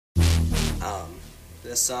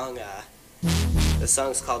This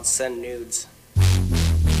song's called Send Nudes.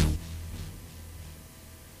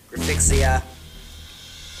 Phixi.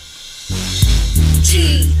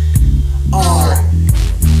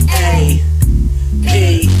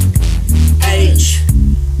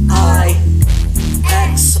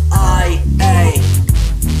 G-R-A-P-H-I-X-I-A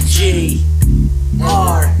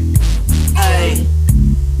G-R-A-P-H-I-X-I-A.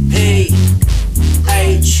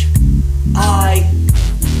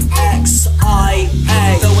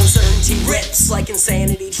 Though uncertainty rips like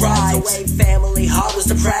insanity drives away family, harbors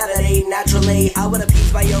depravity. Naturally, I would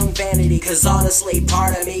appease my own vanity, cause honestly,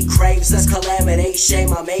 part of me craves this calamity.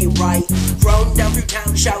 Shame I made right. Grown down through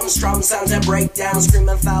town, shouting strong sounds and breakdown,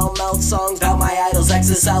 screaming foul mouth songs about my idols,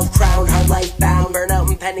 exes self-crowned, hard life bound, burnout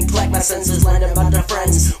impending, collect my senses, land a bunch of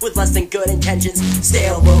friends with less than good intentions.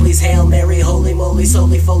 Stale bullies, Hail Mary, holy moly,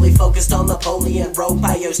 solely fully focused on Napoleon. Rope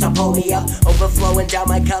I used to pull me up, overflowing down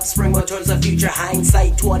my cup, springboard towards the future.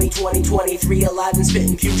 Hindsight 2020, 23, alive and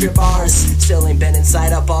spitting putrid bars. Still ain't been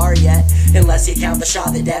inside a bar yet, unless you count the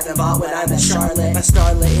shot that Devin bought when I'm at Charlotte. My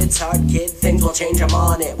starlet, it's hard, kid, things will change, I'm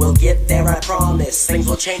on it. We'll get there, I promise, things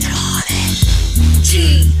will change, I'm on it.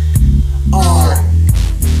 G-R-A-P-H-I-X-I-A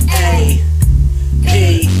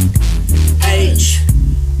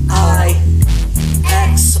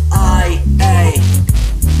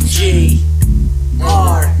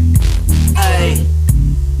G-R-A-P-H-I-X-I-A.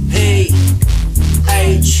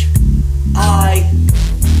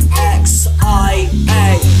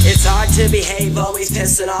 It's hard to behave, always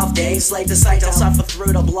pissing off Dave. Slave the sight, I'll suffer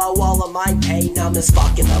through to blow all of my pain. Numb as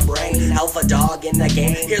fuck in the brain, alpha dog in the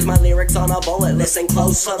game. Here's my lyrics on a bullet, listen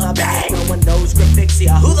close for the bang. No one knows Phixi.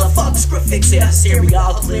 Who the fuck's Phixi? Syria,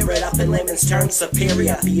 I'll clear it up in layman's terms,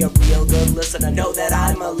 superior. Be a real good listener, know that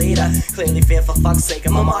I'm a leader. Clearly fear for fuck's sake,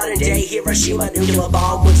 I'm a modern day Hiroshima nuclear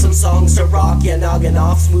bomb with some songs to rock your noggin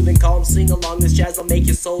off. Smooth and calm, sing along, this jazz will make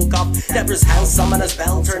your soul cough. Deborah's house, summon a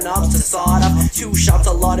spell, turn knobs to sawed off. 2 shots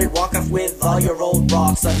allotted, walk off with all your old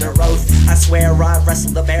rocks under oath. I swear I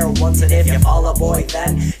wrestled the bear once, and if you fall a boy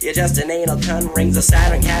then you're just an anal cunt. Rings of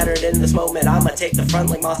Saturn scattered in this moment, I'ma take the front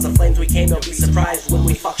like Moss of Flames. We came, don't be surprised when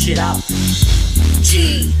we fuck shit up.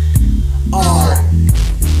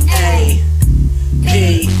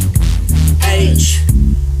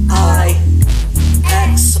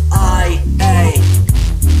 G-R-A-P-H-I-X-I-A